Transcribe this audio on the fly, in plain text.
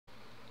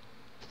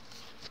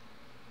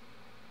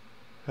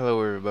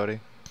Hello everybody,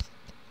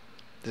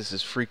 this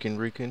is Freakin'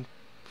 Rican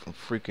from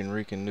Freakin'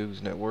 Rican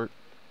News Network,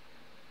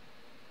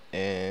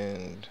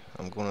 and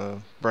I'm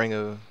gonna bring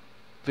a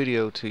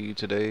video to you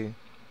today.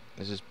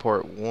 This is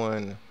part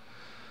one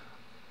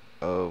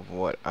of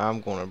what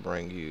I'm gonna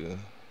bring you.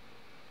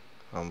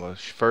 I'm gonna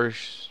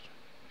first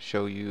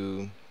show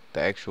you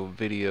the actual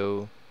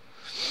video,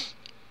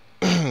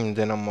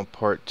 then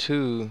part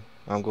two,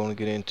 I'm gonna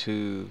get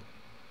into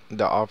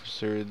the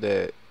officer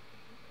that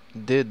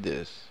did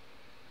this.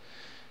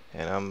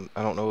 And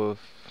I don't know if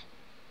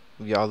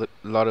a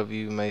lot of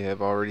you may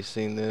have already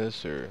seen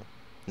this or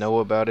know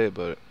about it,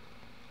 but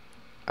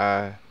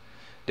I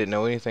didn't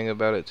know anything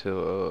about it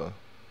till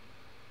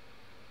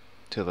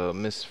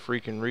Miss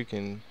Freakin'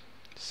 Rican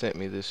sent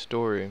me this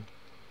story,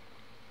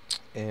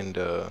 and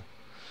I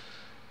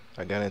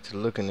got into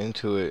looking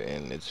into it,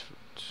 and it's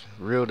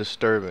real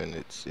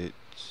disturbing.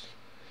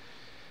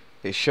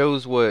 It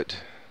shows what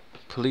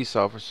police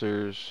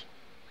officers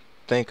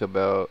think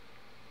about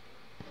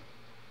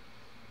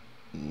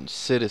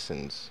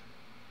citizens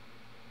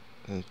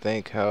and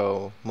think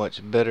how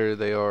much better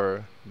they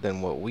are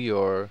than what we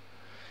are,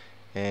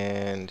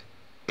 and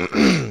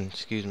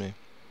excuse me,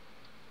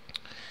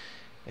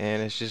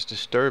 and it's just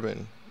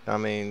disturbing. I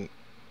mean,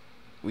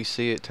 we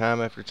see it time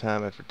after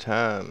time after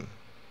time,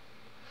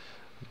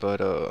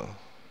 but I'm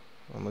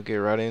gonna get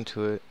right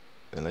into it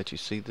and let you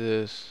see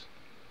this.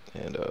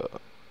 And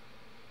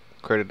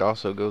credit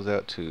also goes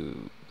out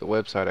to the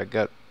website I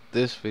got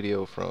this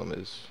video from.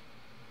 Is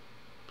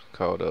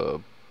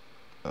called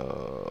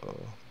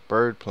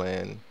Bird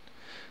Plan.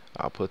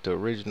 I'll put the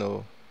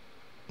original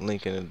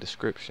link in the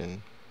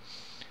description.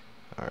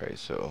 Alright,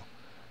 so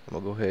I'm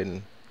gonna go ahead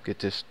and get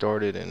this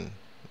started and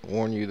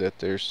warn you that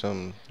there's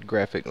some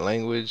graphic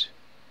language.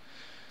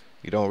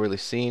 You don't really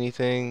see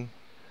anything,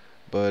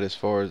 but as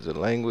far as the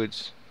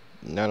language,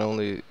 not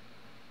only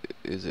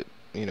is it,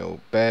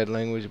 bad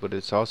language, but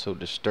it's also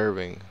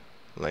disturbing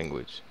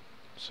language.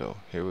 So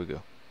here we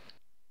go.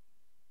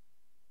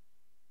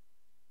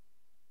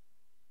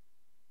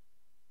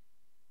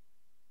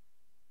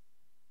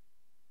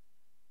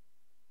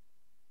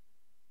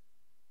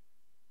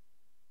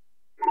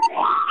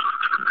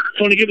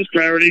 Want to give us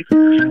priority.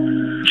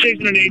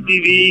 Chasing an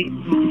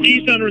ATV,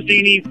 east on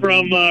Rossini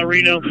from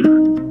Reno.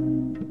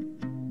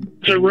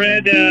 It's a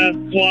red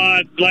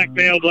quad, black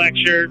male, black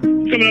shirt.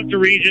 Coming up to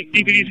Regent.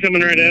 DPD's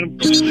coming right at him.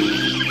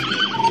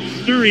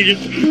 Through Regent.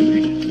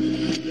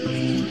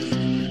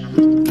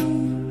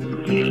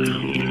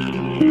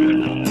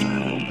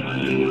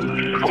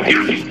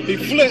 He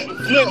flip.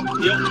 Yep.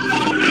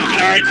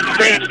 Alright,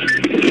 crash.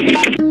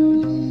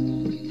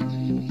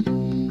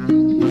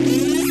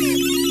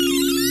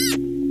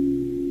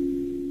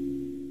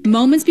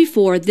 Moments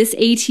before this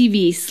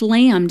ATV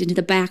slammed into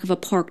the back of a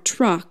parked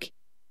truck,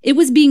 it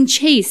was being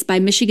chased by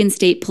Michigan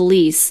State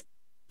Police,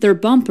 their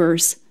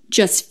bumpers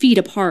just feet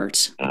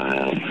apart.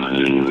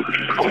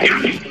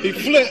 He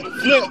flip.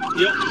 Yep.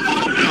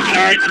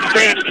 Alright,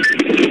 crash.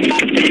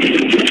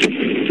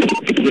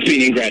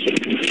 Receiving crash.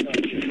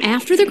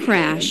 After the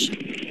crash,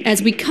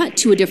 as we cut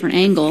to a different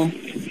angle,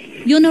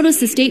 you'll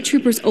notice the state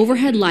troopers'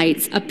 overhead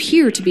lights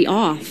appear to be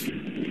off.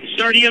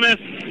 Start EMS.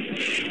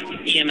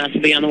 EMS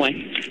will be on the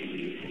way.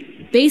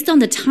 Based on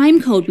the time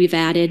code we've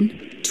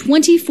added,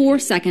 24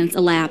 seconds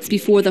elapsed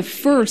before the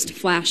first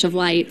flash of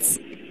lights.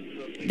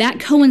 That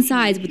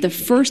coincides with the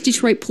first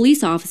Detroit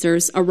police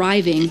officers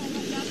arriving.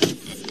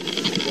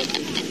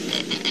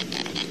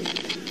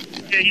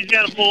 Yeah, he's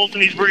got a pulse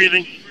and he's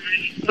breathing.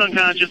 He's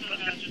unconscious.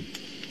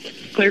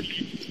 Clear.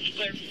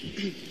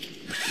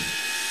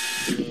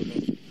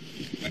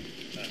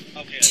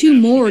 Two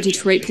more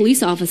Detroit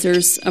police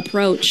officers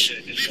approach.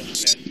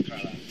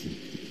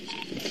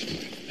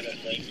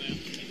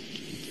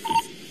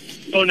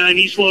 Oh, 09,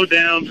 he slowed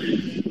down.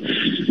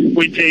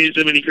 We tased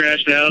him and he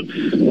crashed out.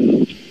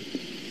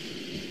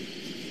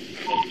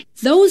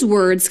 Those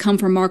words come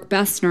from Mark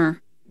Bessner.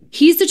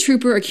 He's the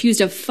trooper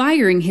accused of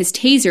firing his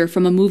taser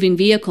from a moving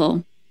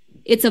vehicle.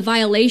 It's a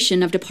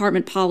violation of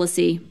department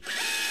policy.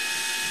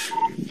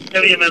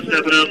 Have EMS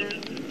stepping up.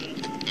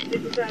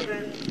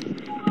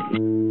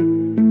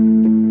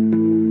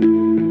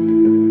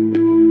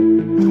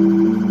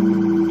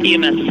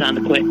 EMS is on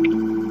the quick.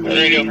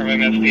 There you go from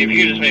MSP. If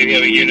you just maybe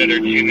have a unit or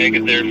two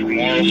naked there for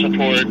moral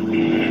support.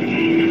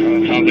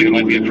 Sounds like it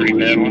might be a pretty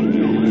bad one.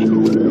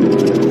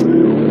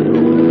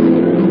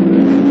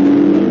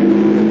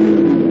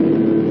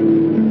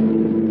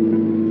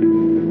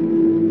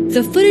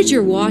 The footage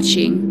you're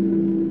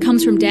watching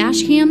comes from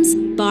dash cams,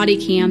 body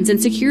cams,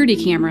 and security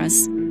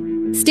cameras.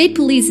 State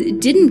police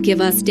didn't give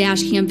us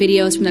dash cam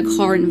videos from the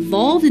car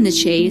involved in the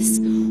chase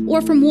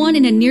or from one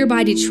in a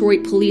nearby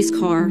Detroit police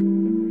car.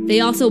 They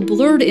also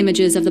blurred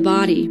images of the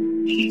body.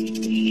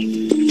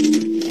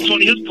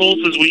 Tony, his pulse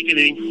is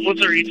weakening.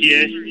 What's our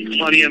ETA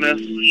on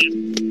EMS?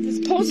 His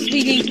pulse is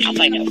weakening. I'll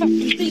find out.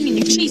 Fucking thing in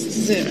your chest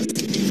is there.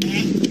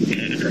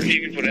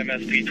 You can put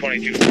MSP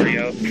 2240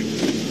 out.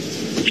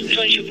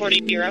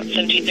 2240, you're out,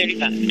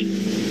 1735.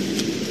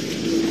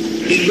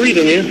 He's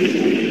breathing, yeah?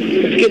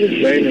 Let's get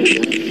his brain in.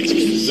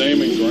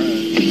 Same and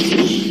grind.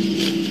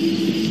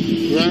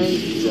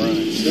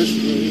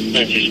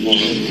 That's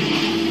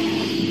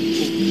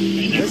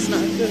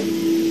not good.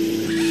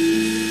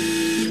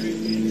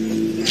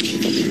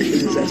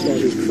 That's why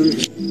he's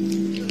cruising.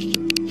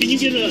 Can you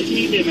get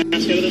a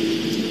mask out of them?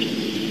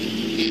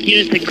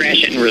 Units at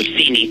Gratiot and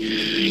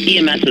Rossini.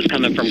 EMS is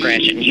coming from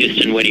Gratiot and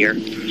Houston Whittier.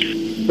 Don't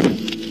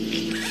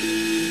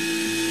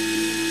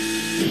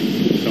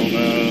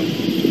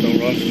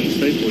run from the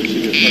state police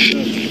to get fucked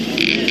up.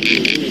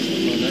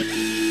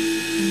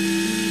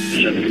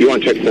 You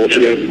want to check pulse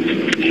again?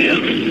 Yeah.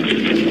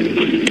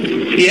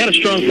 He had a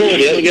strong pulse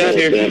when we got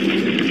here.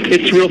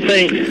 It's real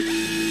faint.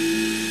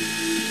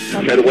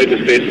 Try to wipe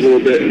his face a little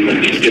bit and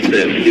then just get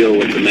that feel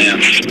with the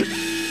mask.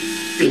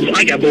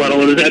 I got blood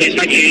all over his head.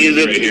 I can't use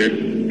it. Right here.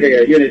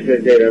 Okay, unit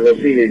said that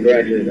Rossini and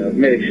Gratiot,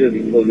 medic should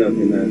be pulling up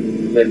in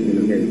less than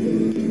a minute.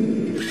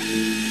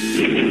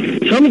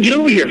 Tell me, get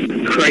over here,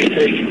 for Christ's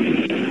sake.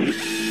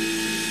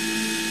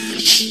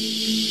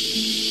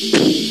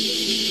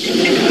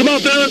 Come on,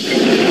 fellas.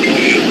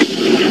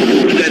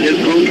 Is that his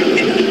phone?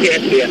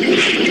 Yeah.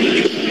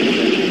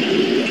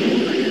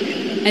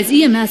 As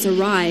EMS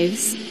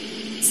arrives,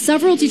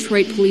 several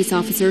Detroit police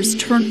officers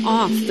turn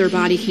off their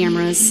body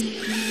cameras.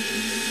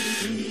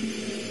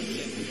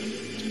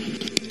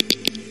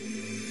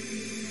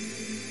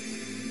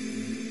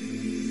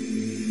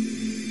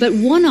 But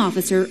one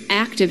officer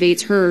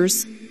activates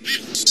hers.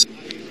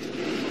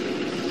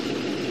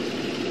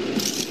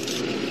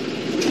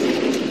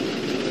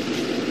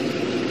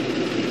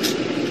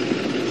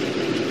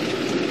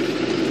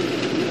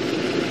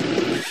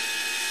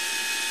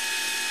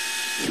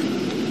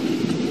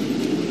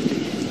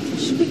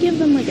 Should we give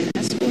them like an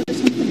escort or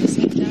something to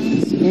St.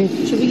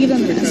 John's? Should we give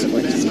them an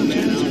escort to St.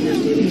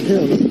 John's?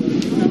 Hell no.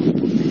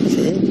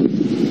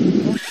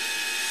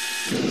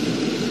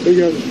 They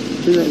got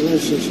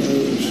license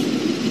items.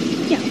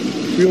 Yeah.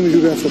 We only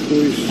do that for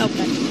police.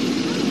 Okay. I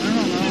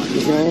don't know.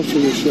 If an officer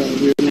was shot,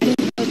 we I didn't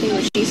know they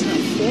were chasing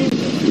them forward.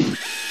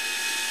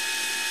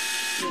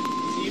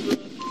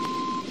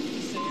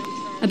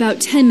 About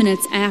 10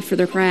 minutes after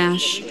the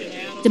crash,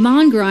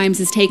 Damon Grimes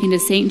is taken to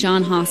St.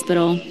 John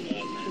Hospital.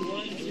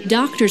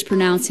 Doctors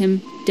pronounce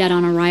him dead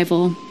on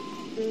arrival.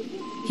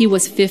 He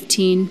was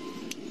 15.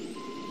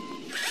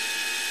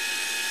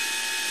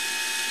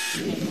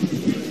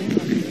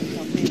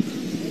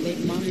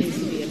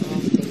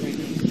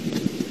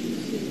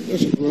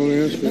 That's a grown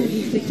ass man.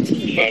 He's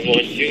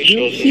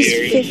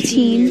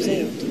 15.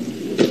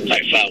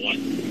 Type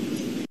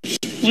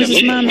 5-1. Where's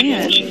his mom at? No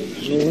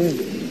way.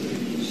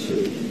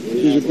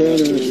 He's a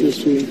badass,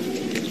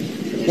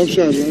 15. I'm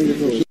sorry, man. I ain't got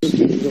no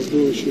sympathy. No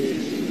bullshit.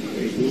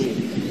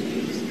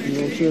 You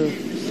know what I'm saying?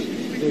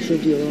 No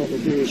sympathy at all for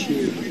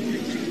bullshit.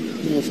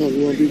 Motherfucker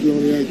want to be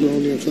grown, act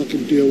grown, and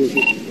fucking deal with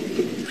it.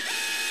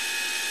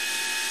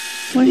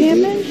 What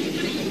happened?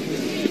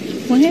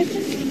 What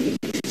happened?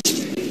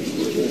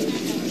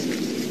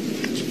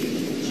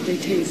 They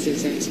tased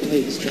his ass while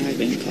he was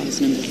driving,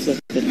 causing him to flip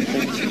it and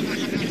crash.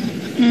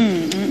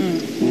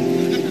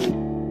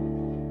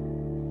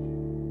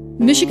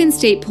 Michigan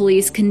State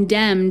Police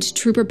condemned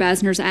Trooper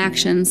Besner's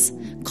actions,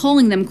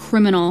 calling them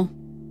criminal.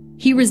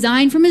 He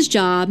resigned from his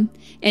job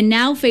and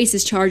now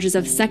faces charges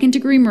of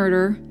second-degree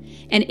murder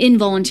and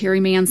involuntary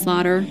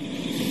manslaughter. I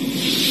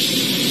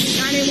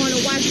didn't want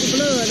to wipe the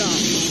blood off.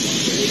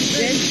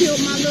 They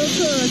killed my little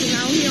cousin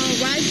out here on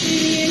Rice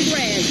City and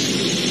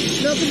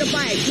Grass. Look at the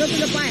bike,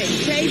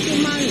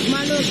 chasing my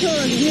little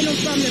cousin, hit him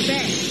from the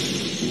back.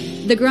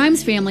 The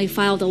Grimes family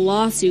filed a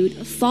lawsuit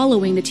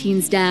following the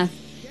teen's death.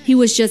 He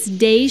was just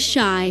days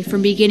shy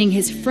from beginning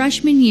his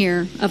freshman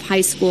year of high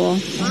school.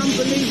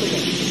 Unbelievable.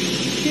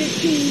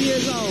 15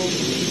 years old,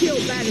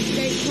 killed by the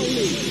state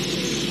police.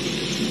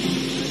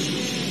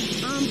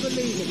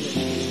 Unbelievable.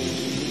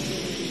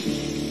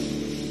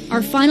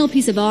 Our final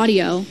piece of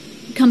audio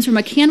comes from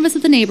a canvass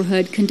of the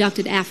neighborhood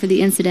conducted after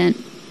the incident.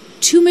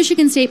 Two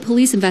Michigan State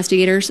police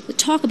investigators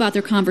talk about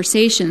their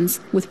conversations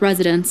with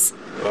residents.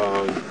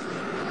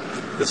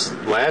 This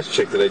last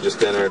chick that I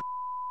just entered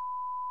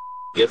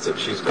gets it.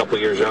 She's a couple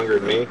years younger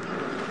than me.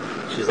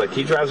 She's like,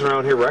 he drives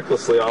around here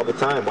recklessly all the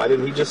time. Why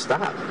didn't he just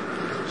stop?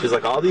 She's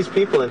like, all these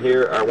people in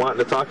here are wanting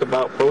to talk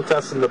about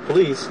protesting the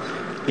police.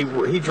 He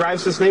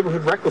drives this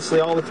neighborhood recklessly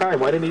all the time.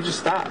 Why didn't he just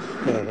stop?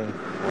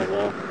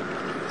 Well,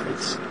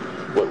 it's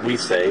what we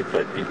say,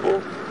 but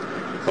people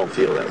don't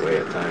feel that way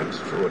at times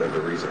for whatever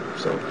reason.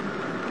 So,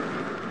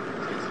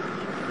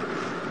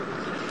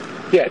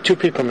 Yeah, two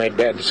people made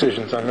bad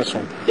decisions on this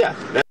one. yeah.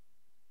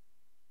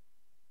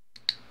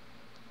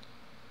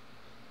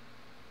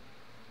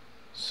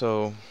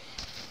 So,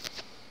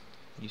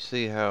 you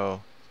see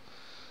how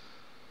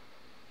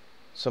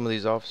some of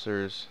these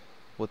officers,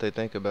 what they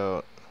think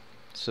about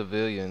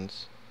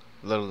civilians,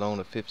 let alone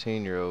a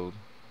 15-year-old.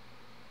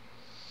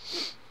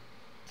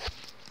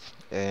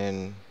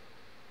 And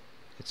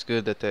it's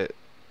good that that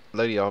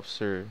lady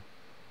officer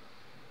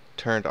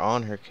turned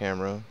on her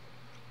camera,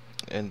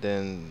 and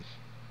then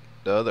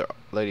the other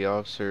lady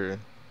officer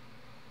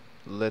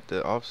let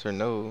the officer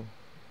know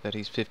that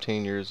he's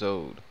 15 years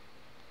old.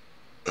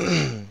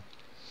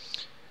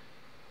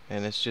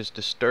 And it's just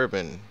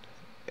disturbing,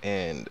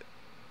 and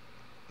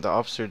the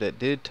officer that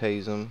did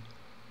tase him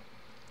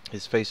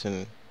is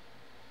facing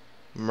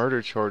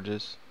murder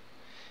charges,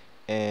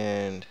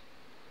 and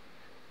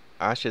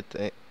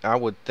I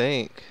would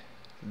think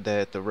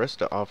that the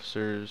rest of the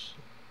officers,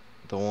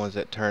 the ones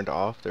that turned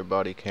off their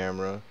body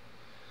camera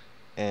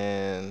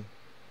and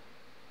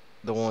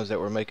the ones that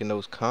were making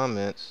those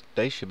comments,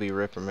 they should be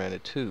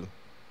reprimanded too.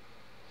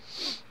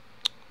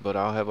 But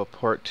I'll have a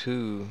part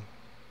 2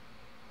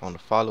 on the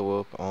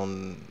follow-up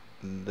on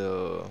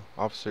the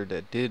officer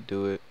that did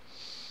do it,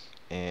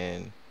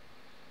 and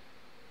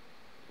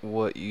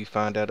what you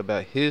find out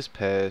about his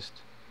past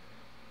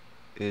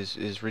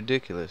is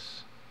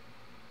ridiculous.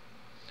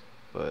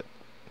 But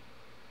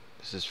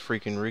this is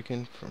Freakin'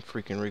 Rican from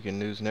Freakin' Rican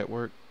News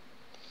Network,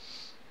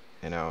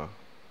 and I'll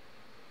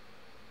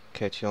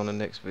catch you on the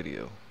next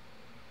video.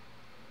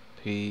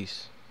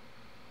 Peace.